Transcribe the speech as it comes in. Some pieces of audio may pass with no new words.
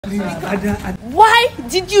Why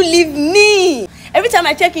did you leave me? Every time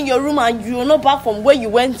I check in your room and you're not back from where you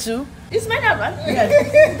went to. It's my dad, right? Yes.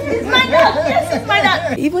 It's my dad. Yes, it's my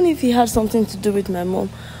dad. Even if he had something to do with my mom,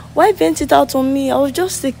 why vent it out on me? I was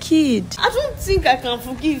just a kid. I don't think I can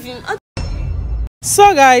forgive him.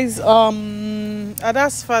 So guys,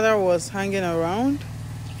 Ada's father was hanging around.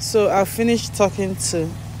 So I finished talking to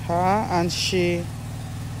her and she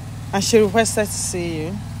requested to see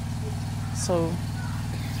you. So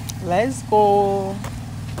let's go.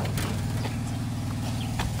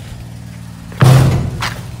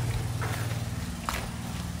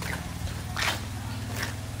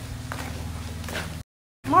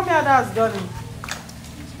 Mommy, Ada's done it.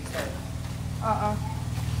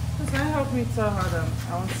 Can you help me tell her that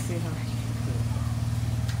I want to see her?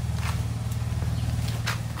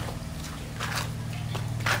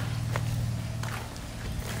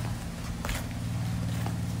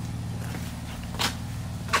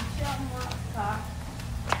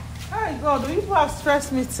 Hi God, you people have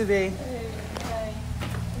stressed me today. Hi.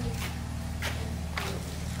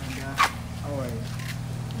 How are you?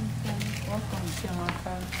 Welcome,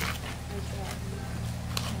 Chiamaka.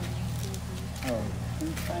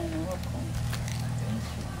 I'm fine, welcome.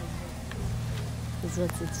 Is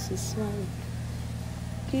what it's just one.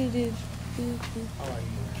 Good. How are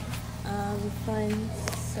you? I'm fine,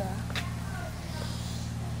 sir.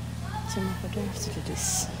 Chiamaka, do I have to do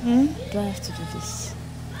this? Do I have to do this?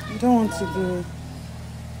 You don't want to do it.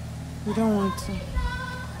 You don't want to.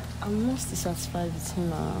 I'm not dissatisfied with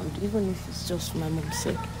him around, even if it's just for my mom's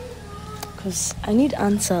sake. Because I need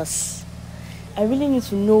answers. I really need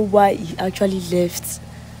to know why he actually left.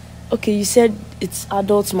 Okay, you said it's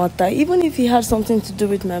adult matter. Even if he had something to do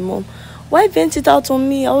with my mom, why vent it out on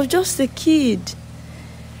me? I was just a kid.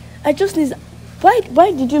 I just need...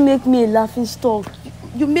 Why did you make me a laughing stock?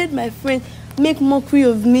 You made my friend make mockery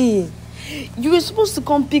of me. You were supposed to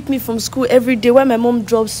come pick me from school every day while my mom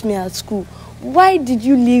drops me at school. Why did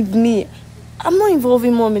you leave me? I'm not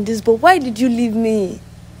involving mom in this, but why did you leave me?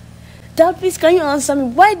 Dad, please, can you answer me?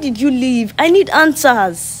 Why did you leave? I need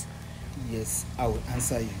answers. Yes, I will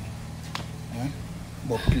answer you.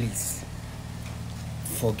 But please,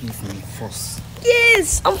 forgive me first.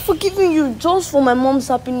 Yes, I'm forgiving you just for my mom's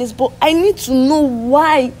happiness, but I need to know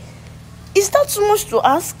why. Is that too much to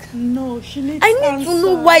ask? No, she needs I need to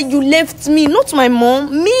know why you left me, not my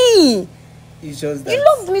mom, me. It's just that You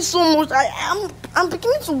loved me so much. I'm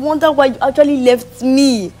beginning to wonder why you actually left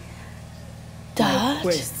me. Dad? my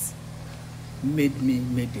quest made me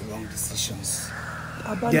make the wrong decisions.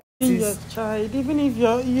 Abandoning your child, even if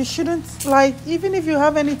you shouldn't, like, even if you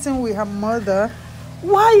have anything with her mother,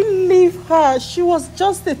 why leave her? She was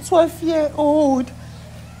just a 12-year-old.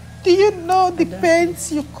 Do you know the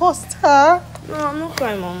pains you caused her? No, I'm not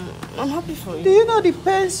crying, Mom. I'm happy for you. Do you know the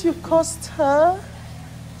pains you caused her?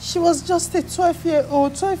 She was just a 12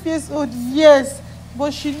 years old, yes,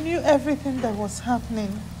 but she knew everything that was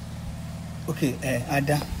happening. Okay,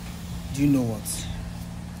 Ada, do you know what?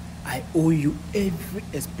 I owe you every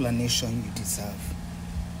explanation you deserve.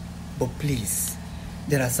 But please,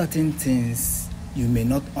 there are certain things you may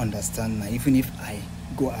not understand now, even if I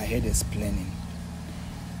go ahead explaining.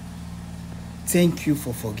 Thank you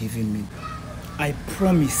for forgiving me. I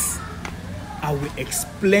promise I will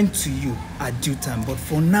explain to you at due time, but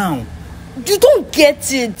for now... You don't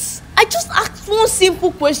get it. I just asked one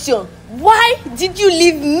simple question. Why did you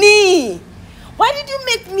leave me? Why did you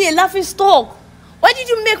make me a laughing stock? Why did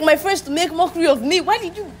you make my friends to make mockery of me? Why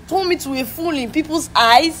did you turn me to a fool in people's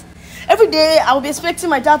eyes? Every day I will be expecting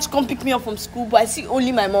my dad to come pick me up from school, but I see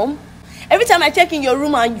only my mom. Every time I check in your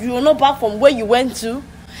room and you're not back from where you went to,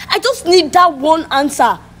 I just need that one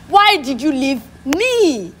answer. Why did you leave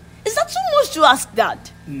me? Is that too much to ask, Dad?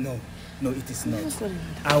 No, it is not.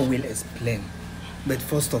 I will explain. But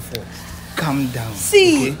first of all, calm down.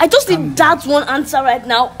 See, okay? I just need that one answer right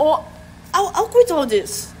now, or I'll quit all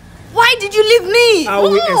this. Why did you leave me? I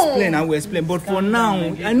will explain. But for now,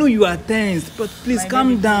 I know you are tense, but please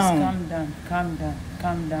calm down. Calm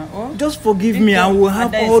down. Oh? Just forgive me. I will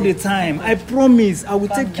have all the time. I promise. I will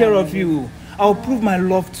take care of you. I will prove my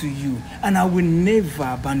love to you, and I will never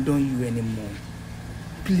abandon you anymore.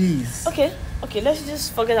 Please. Okay, let's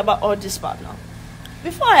just forget about all this part now.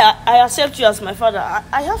 Before I accept you as my father,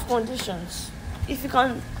 I have conditions. If you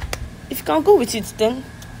can go with it, then...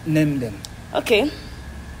 Name them. Okay.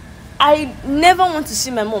 I never want to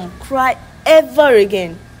see my mom cry ever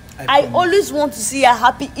again. I always want to see her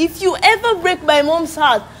happy. If you ever break my mom's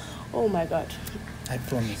heart, oh my God. I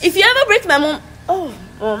promise. If you ever break my mom, oh,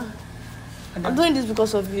 Mom. I'm doing this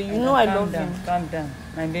because of you. You know I love you. Calm down,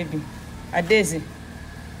 my baby. Adesi,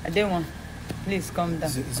 I don't want. Please calm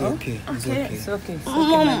down. It's okay. It's okay. It's okay. It's okay,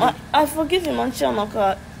 Mom, my I forgive him, Auntie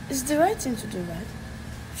Amaka. It's the right thing to do, right?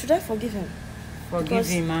 Should I forgive him? Forgive Because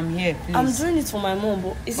him. I'm here, please. I'm doing it for my mom,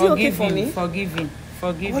 but is it okay Forgive for him. me? Forgive him.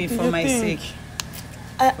 Forgive What him do for you my think? sake.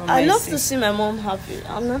 For I my love sake. to see my mom happy,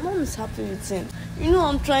 and my mom is happy with him. You know,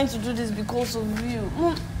 I'm trying to do this because of you.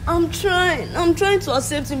 Mom, I'm trying to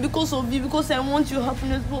accept him because of you, because I want your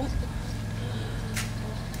happiness, but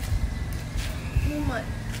Mom,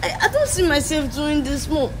 I don't see myself doing this,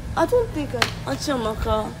 Mom. I don't think Auntie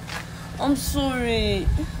Amaka, I'm sorry.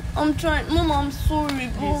 I'm trying, Mom, I'm sorry,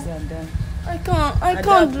 Please, but Ada. I can't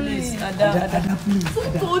Ada, do please. it. Ada. Please.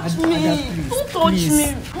 Don't touch Ada, me. please. Don't touch Please.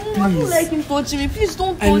 me. Mom, I don't like him touching me. Please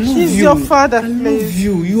don't touch I love me. He's you. your father, I love please.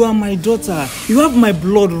 you. You are my daughter. You have my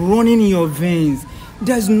blood running in your veins.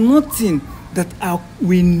 There's nothing that I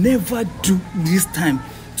will never do this time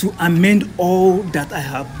to amend all that I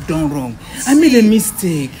have done wrong. I made a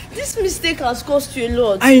mistake. This mistake has cost you a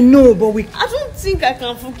lot. I know, but I don't think I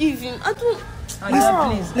can forgive him. I don't. Ada,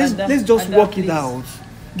 please. Ada, let's just Ada, work please. it out.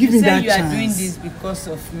 Give You me say that you chance. are doing this because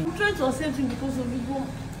of me. I'm trying to accept him because of you. Mom.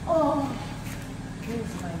 Oh,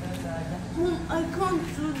 Please, my daughter, Ada. Mom, I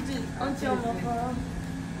can't do this. Auntie Amaka.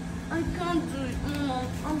 I can't do it. Mom,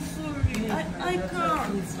 I'm sorry. I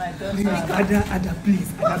can't. Please, my Please, daughter. Ada, please.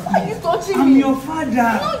 Why Ada, are you please. touching I'm me? your father.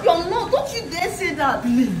 No, you're not. Don't you dare say that.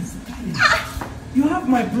 Please. You have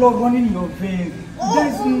my blood running in your veins.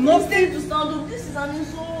 There's Please nothing. take to stand up. This is an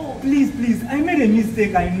insult. Please. I made a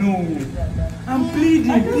mistake, I know. I'm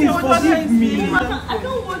pleading. Please Mom, forgive me. I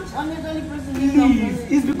can't watch an elderly person kneel down for Please.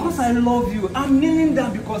 me. It's because I love you. I'm kneeling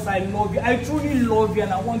down because I love you. I truly love you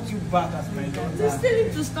and I want you back as my Just daughter. tell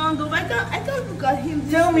him to stand up. I can't look at him.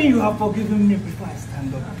 Tell me you have forgiven me before I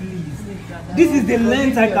stand up, please. This is the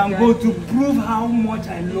length I can go to prove how much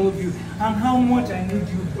I love you and how much I need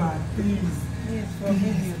you back. Please. Please,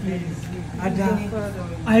 forgive you. Please. Ada,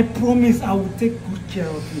 I promise I will take good care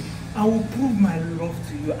of you. I will prove my love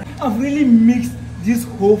to you. I've really mixed this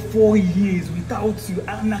whole 4 years without you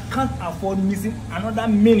and I can't afford missing another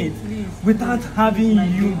minute without having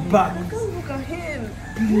you back. I can't look at him.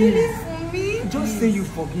 Please. Really for me? Just say you've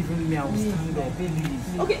forgiven me, I will stand up.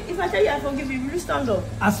 Please. Okay, if I tell you I forgive you, will you stand up?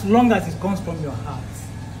 As long as it comes from your heart.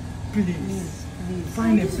 Please.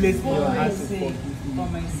 Find a place in your heart to forgive me. For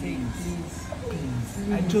my sake, please.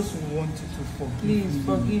 Please. I just want you to forgive me. Please,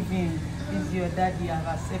 forgive him. He's your daddy. I've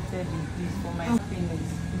accepted him. Please, for my happiness.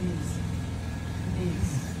 Please. Please.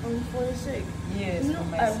 For your sake. Yes, You know, for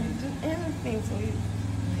my I sake. will do anything for you.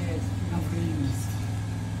 Yes, Please.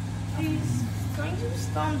 Please, can you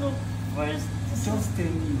stand up first? Just tell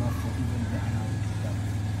me you are forgiven me and I will do that.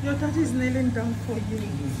 Your daddy is kneeling down for you.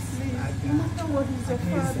 Please. No matter what, he's your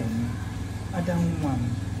father.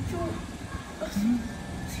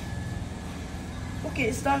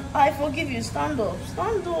 Okay, stand. I forgive you. Stand up.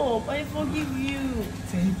 Stand up. I forgive you.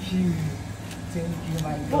 Thank you. Thank you,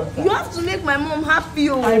 my But daughter. you have to make my mom happy.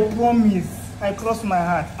 Oh. I promise. I cross my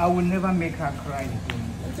heart. I will never make her cry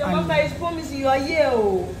again. Mama is promising you are here.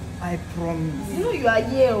 Oh. I promise. You know you are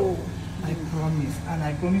here. Oh. I promise. And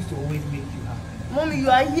I promise to always make you happy. Mommy, you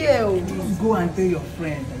are here. Oh. Please go and tell your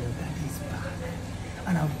friend that your daddy is back.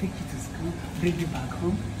 And I'll take you to school, bring you back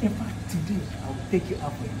home. In fact, today, I'll take you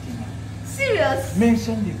out for a dinner. Serious?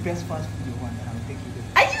 Mention the best fast food you want and I'll take you there.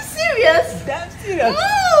 Are you serious? Damn serious.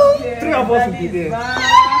 Woo! yes. 3 of us will be there.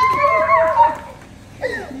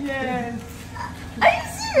 Yes. Are you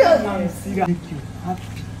serious? I'm serious. Make you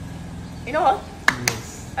happy. You know what?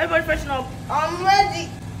 Yes. Everybody freshen up. I'm ready.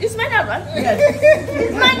 It's my dad, right? Yes.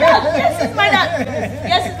 It's my dad. Yes, it's my dad.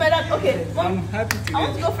 Yes, it's my dad. Okay, I'm Mom, happy to I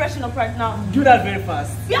want to go freshen up right now. do that very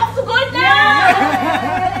fast. We have to go now.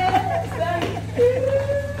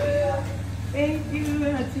 Thank you.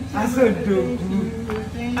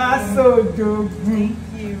 Asodogu. Thank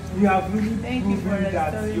you. You have really Thank you for proven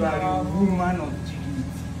that restoring you are a our woman of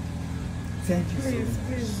dignity. Thank you so Please, much.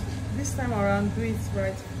 please. This time around, do it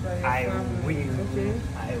right by your I family. will. Okay?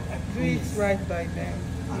 I Do it promise. right by them,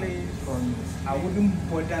 I please. promise. I wouldn't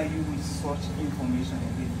bother you with such information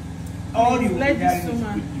again. All you Please, will let hear this is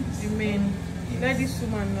woman, good news. you mean, Yes. let this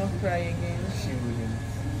woman not cry again. She wouldn't.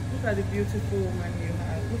 Look at the beautiful woman you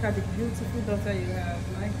have. Look at the beautiful daughter you have.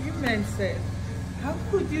 Like you men said, how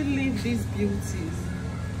could you leave these beauties?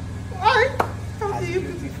 Why? How As do you?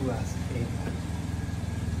 beautiful as ever.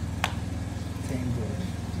 Thank God.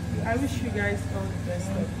 You I are wish you guys all the best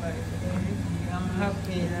of life. I'm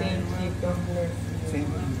happy. Thank you. God bless you. Thank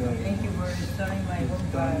you very much. Thank you for restoring my home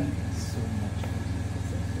You've back. done so much.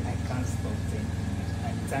 I can't stop thanking you.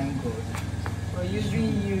 And thank God For using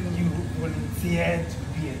you. you volunteered to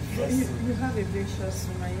be a You, vessel. you have a gracious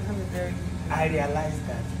woman. You have a very good I realized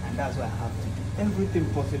that, and that's why I have to do everything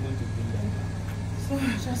possible to bring them back. So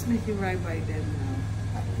just make it right by them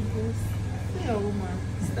now. Yes. See a woman,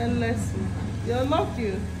 stainless woman. You're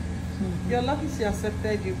lucky. You're lucky she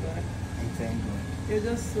accepted you back. I thank God. You're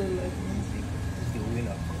just so lucky. It's the will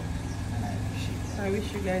of God, and I appreciate it. I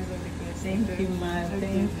wish you guys all the best. Thank you, ma.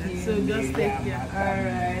 Thank you. So just take care.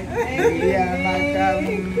 Alright.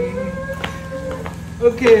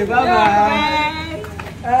 Okay, bye bye.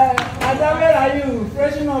 Ada, where are you?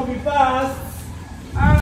 Freshen up, be fast.